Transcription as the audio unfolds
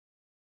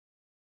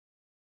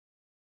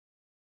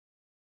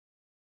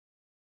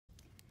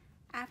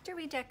After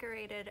we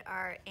decorated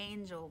our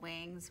angel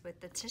wings with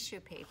the tissue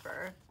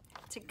paper,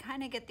 to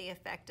kind of get the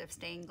effect of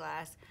stained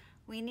glass,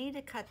 we need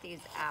to cut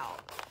these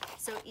out.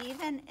 So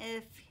even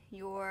if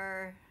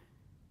your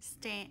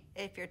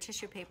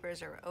tissue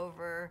papers are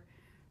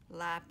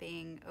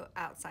overlapping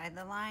outside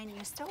the line,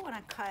 you still want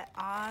to cut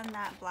on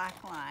that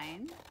black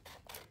line,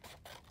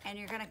 and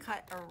you're going to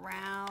cut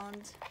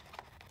around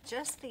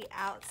just the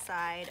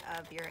outside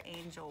of your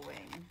angel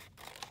wing.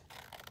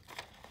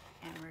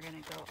 And we're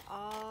going to go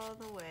all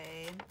the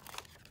way,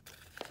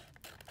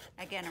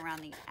 again, around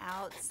the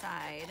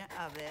outside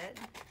of it,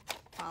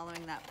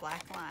 following that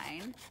black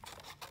line,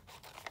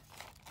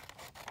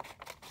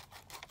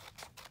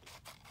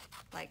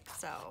 like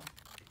so.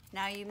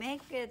 Now you may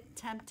get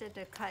tempted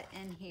to cut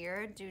in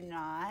here. Do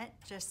not,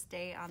 just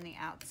stay on the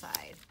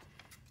outside.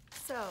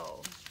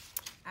 So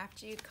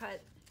after you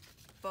cut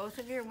both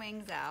of your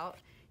wings out,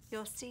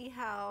 you'll see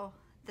how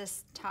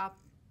this top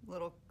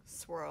little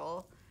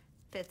swirl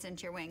fits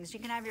into your wings. You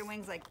can have your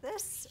wings like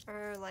this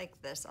or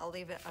like this. I'll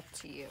leave it up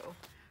to you.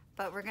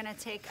 But we're gonna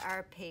take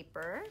our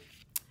paper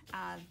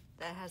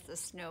that has the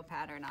snow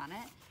pattern on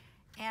it,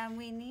 and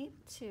we need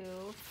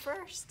to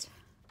first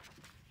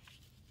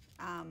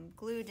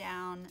glue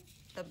down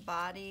the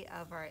body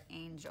of our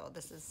angel.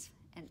 This is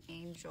an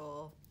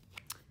angel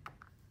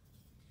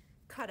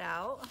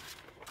cutout,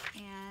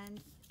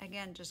 and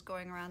again, just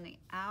going around the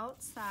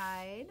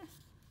outside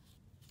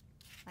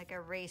like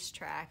a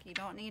racetrack. You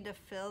don't need to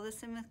fill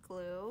this in with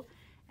glue,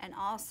 and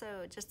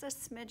also just a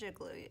smidge of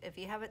glue. If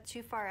you have it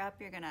too far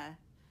up, you're gonna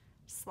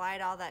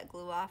slide all that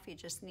glue off. You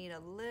just need a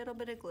little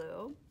bit of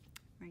glue.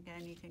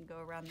 Again, you can go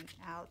around the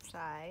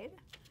outside,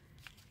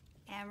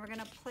 and we're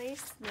gonna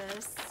place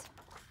this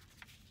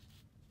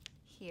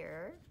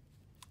here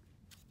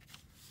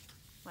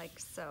like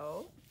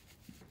so,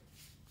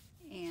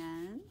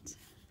 and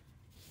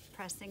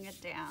pressing it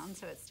down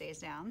so it stays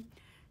down.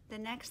 The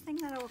next thing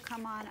that will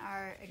come on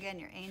are, again,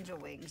 your angel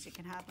wings. You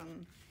can have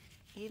them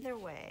either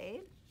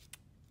way.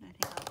 I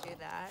think I'll do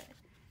that.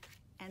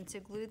 And to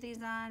glue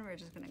these on, we're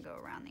just gonna go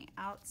around the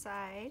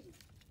outside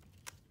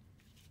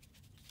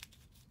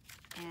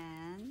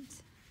and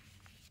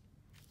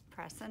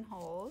press and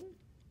hold.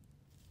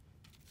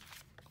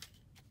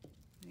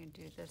 We're gonna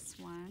do this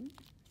one.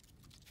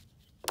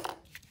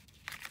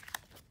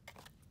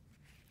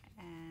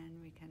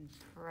 And we can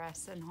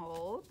press and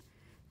hold.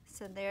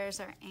 So there's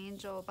our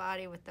angel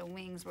body with the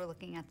wings. We're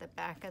looking at the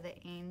back of the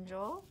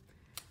angel.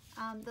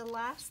 The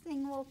last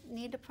thing we'll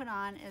need to put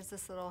on is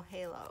this little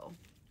halo.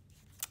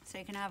 So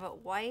you can have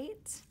it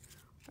white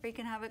or you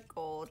can have it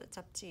gold. It's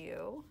up to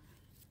you.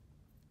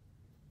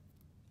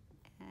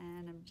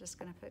 And I'm just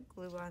gonna put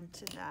glue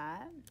onto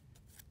that.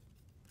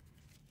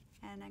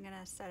 And I'm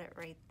gonna set it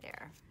right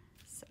there.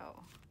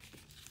 So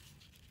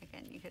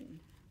again, you can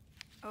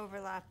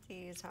overlap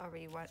these however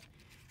you want,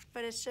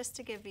 but it's just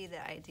to give you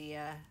the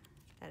idea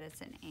that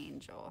it's an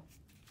angel,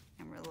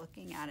 and we're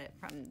looking at it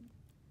from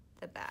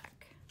the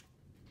back.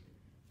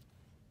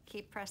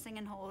 Keep pressing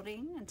and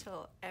holding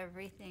until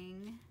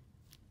everything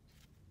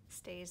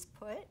stays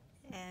put,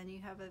 and you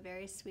have a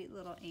very sweet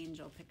little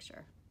angel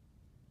picture.